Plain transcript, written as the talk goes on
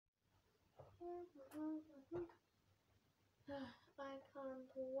I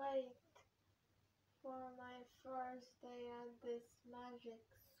can't wait for my first day at this magic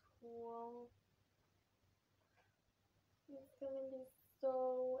school. It's gonna be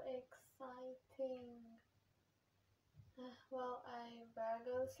so exciting. Well, I better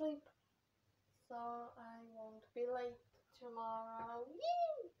go to sleep so I won't be late tomorrow.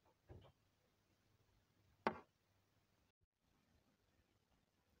 Yay!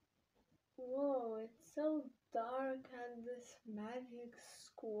 Whoa, it's so dark at this magic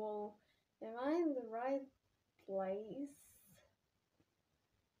school. Am I in the right place?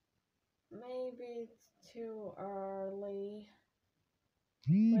 Maybe it's too early.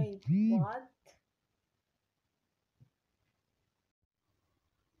 Wait, what?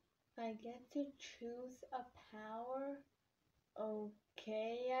 I get to choose a power?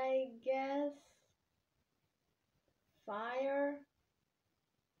 Okay, I guess. Fire?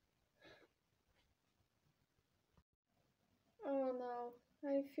 Oh no,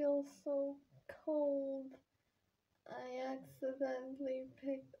 I feel so cold. I accidentally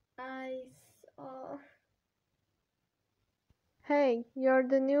picked ice. Hey, you're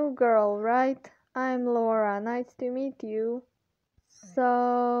the new girl, right? I'm Laura. Nice to meet you.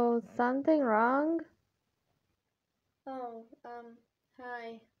 So, something wrong? Oh,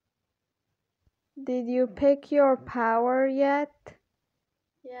 hi. Did you pick your power yet?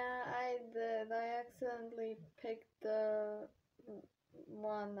 Yeah, I did. I accidentally picked the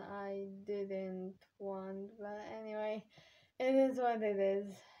one I didn't want, but anyway, it is what it is.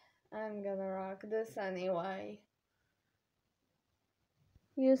 I'm gonna rock this anyway.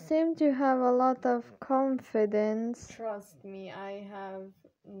 You seem to have a lot of confidence. Trust me, I have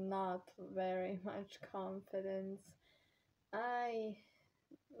not very much confidence. I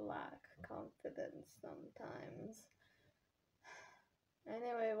lack confidence sometimes.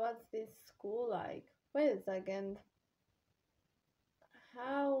 Anyway, what's this school like? Wait a second.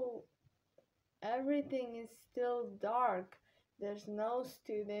 How everything is still dark. There's no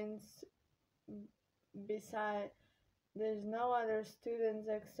students beside there's no other students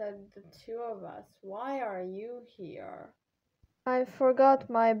except the two of us. Why are you here? I forgot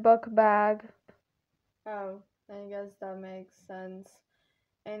my book bag. Oh, I guess that makes sense.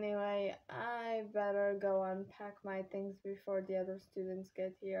 Anyway, I better go unpack my things before the other students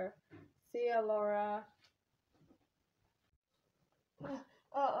get here. See ya, Laura.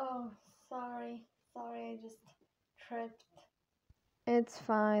 Oh, sorry. Sorry, I just tripped. It's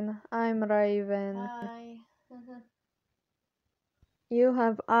fine. I'm Raven. Hi. You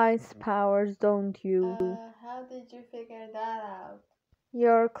have ice powers, don't you? How did you figure that out?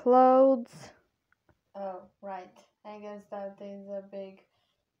 Your clothes. Oh, right. I guess that is a big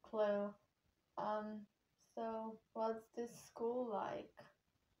clue. So what's this school like?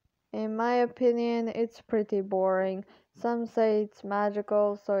 In my opinion, it's pretty boring. Some say it's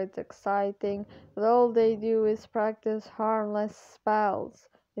magical, so it's exciting, but all they do is practice harmless spells.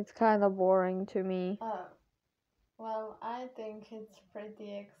 It's kind of boring to me. Oh, well, I think it's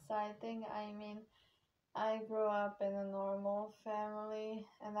pretty exciting. I mean, I grew up in a normal family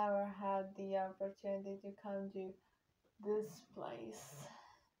and never had the opportunity to come to this place.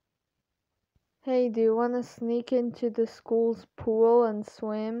 Hey, do you want to sneak into the school's pool and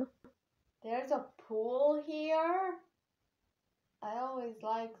swim? There's a pool here? I always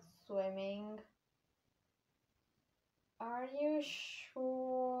liked swimming. Are you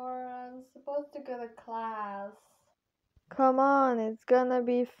sure? I'm supposed to go to class. Come on, it's gonna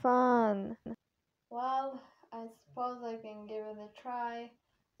be fun. Well, I suppose I can give it a try,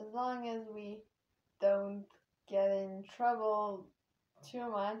 as long as we don't get in trouble too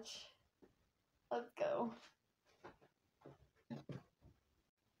much. Let's go.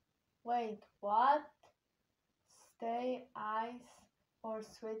 Wait, what? Stay ice or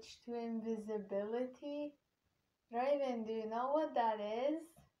switch to invisibility? Raven, do you know what that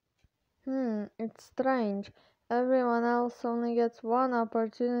is? It's strange. Everyone else only gets one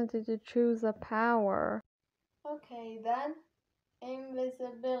opportunity to choose a power. Okay then,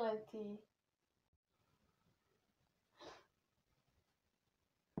 invisibility.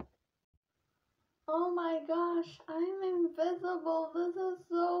 Oh my gosh, I'm invisible. This is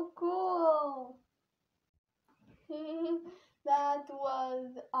so cool. That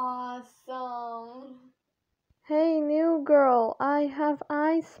was awesome. Hey, new girl, I have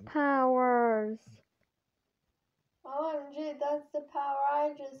ice powers. OMG, that's the power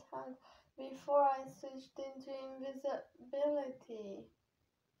I just had before I switched into invisibility.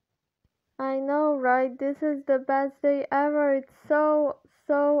 I know, right? This is the best day ever. It's so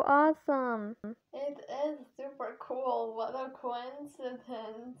awesome. It is super cool. What a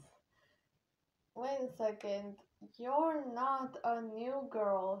coincidence. Wait a second. You're not a new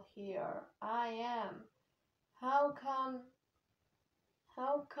girl here. I am. How come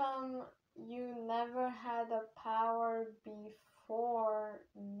you never had a power before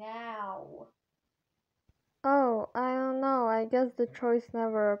now? Oh, I don't know. I guess the choice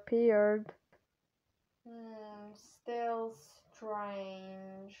never appeared. Still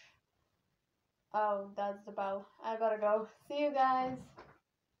strange. Oh, that's the bell. I better go. See you guys.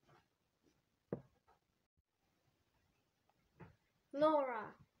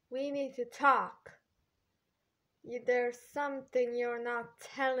 Laura, we need to talk. There's something you're not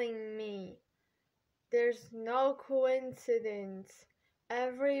telling me. There's no coincidence.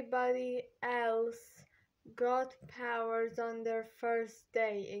 Everybody else got powers on their first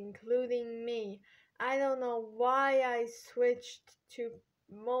day, including me. I don't know why I switched to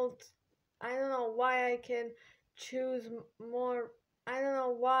I don't know why I can choose more. I don't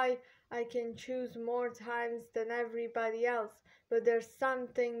know why I can choose more times than everybody else, but there's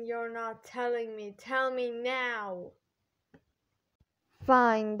something you're not telling me. Tell me now.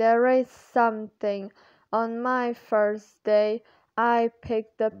 Fine, there is something. On my first day, I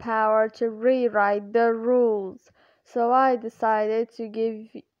picked the power to rewrite the rules. So I decided to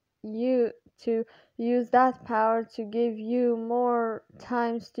use that power to give you more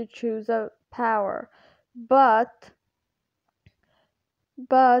times to choose a power. But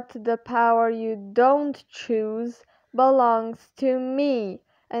the power you don't choose belongs to me,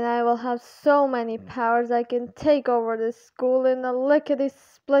 and I will have so many powers I can take over this school in a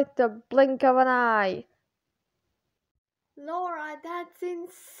lickety-split, a blink of an eye. Laura, that's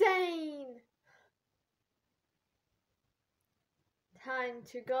insane! Time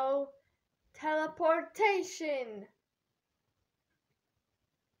to go. Teleportation!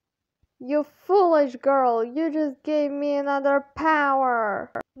 You foolish girl, you just gave me another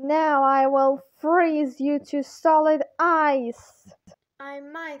power. Now I will freeze you to solid ice. I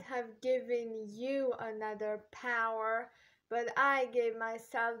might have given you another power, but I gave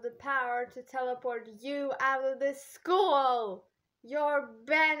myself the power to teleport you out of this school. You're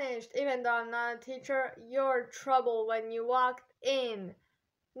banished. Even though I'm not a teacher, you're trouble when you walked in.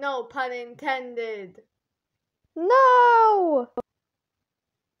 No pun intended. No!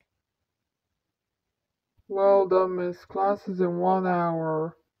 Well done, miss. Class is in 1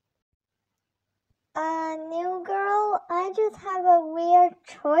 hour. New girl, I just have a weird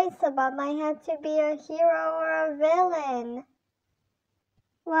choice about my head to be a hero or a villain.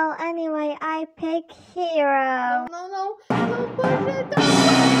 Well, anyway, I pick hero. No, don't push it, don't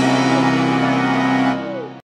push it!